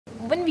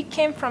when we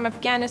came from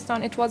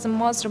Afghanistan, it was a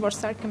miserable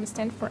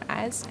circumstance for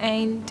us,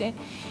 and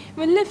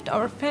we left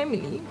our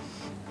family.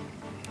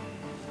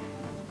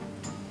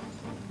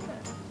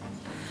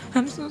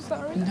 I'm so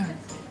sorry. No,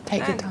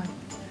 take your time.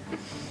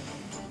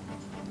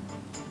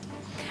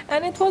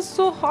 And it was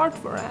so hard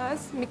for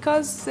us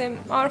because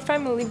our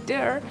family lived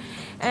there,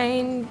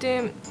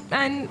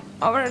 and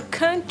our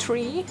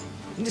country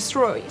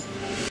destroyed.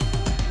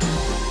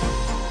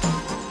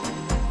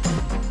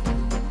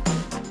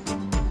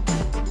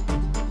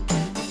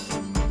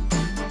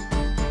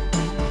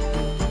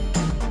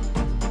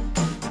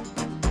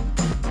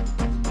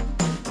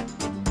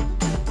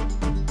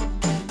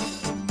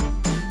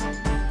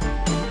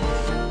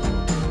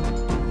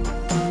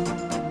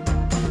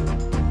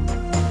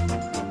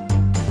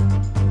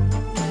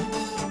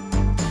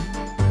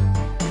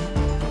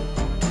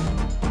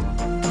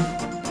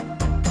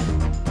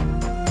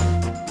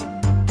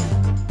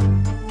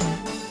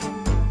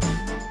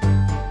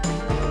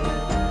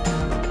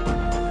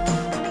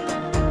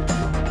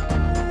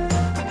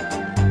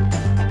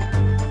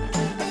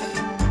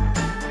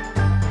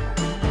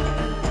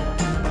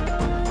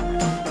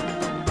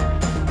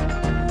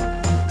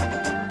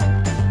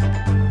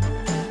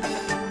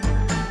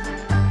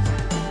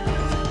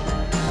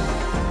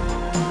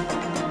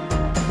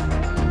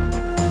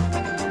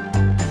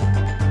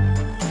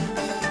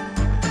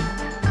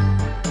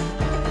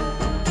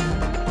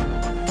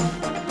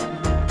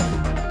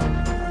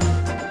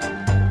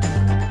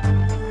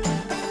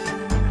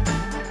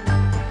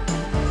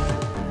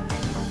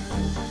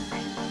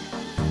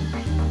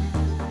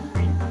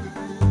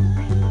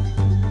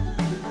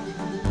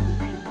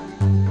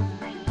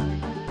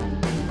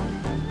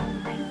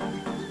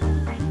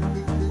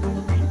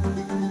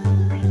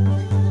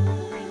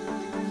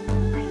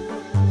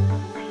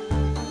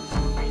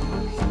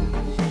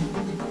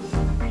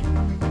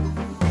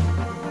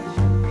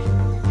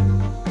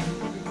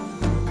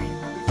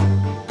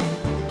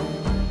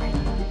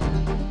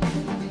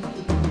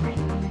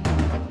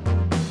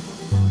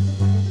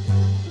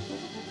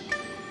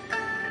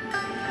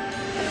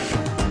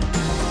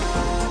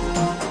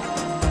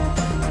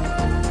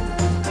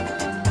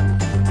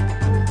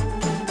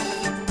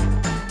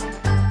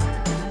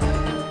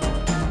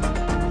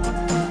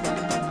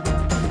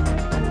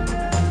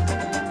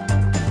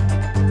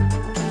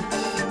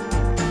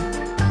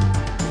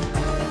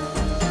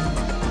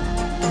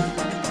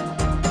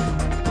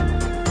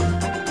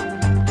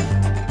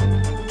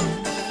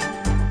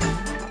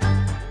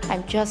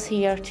 Just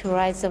here to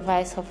raise the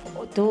voice of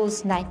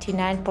those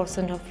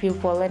 99% of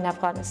people in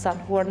Afghanistan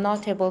who are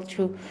not able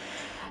to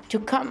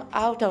come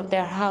out of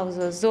their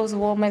houses, those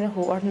women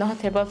who are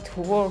not able to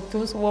work,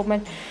 those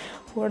women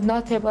who are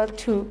not able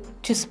to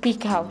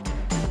speak out.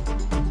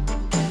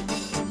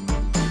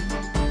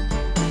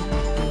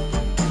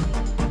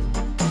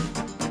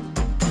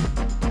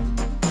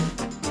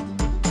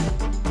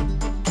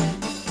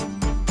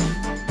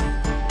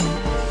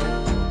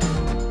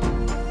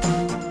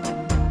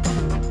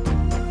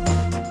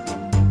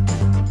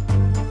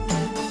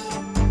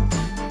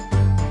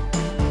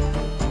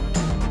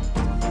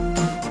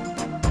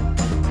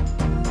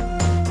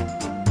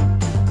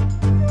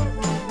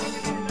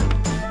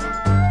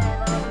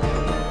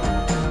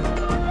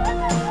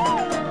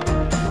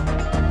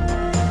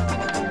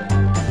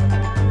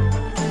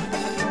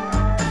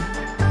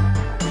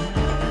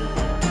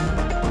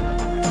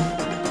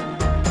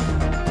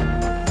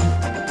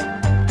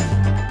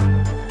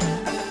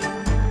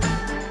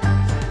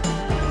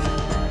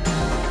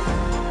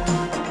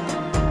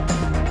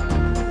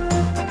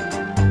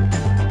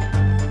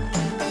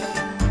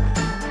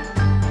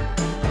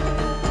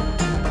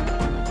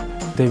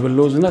 They will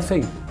lose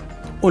nothing.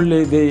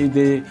 Only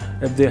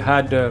if they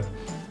had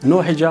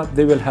no hijab,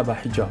 they will have a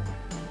hijab.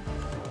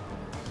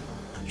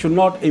 Should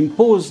not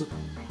impose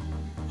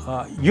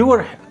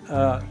your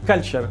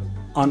culture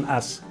on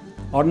us,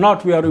 or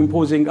not we are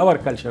imposing our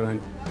culture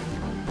on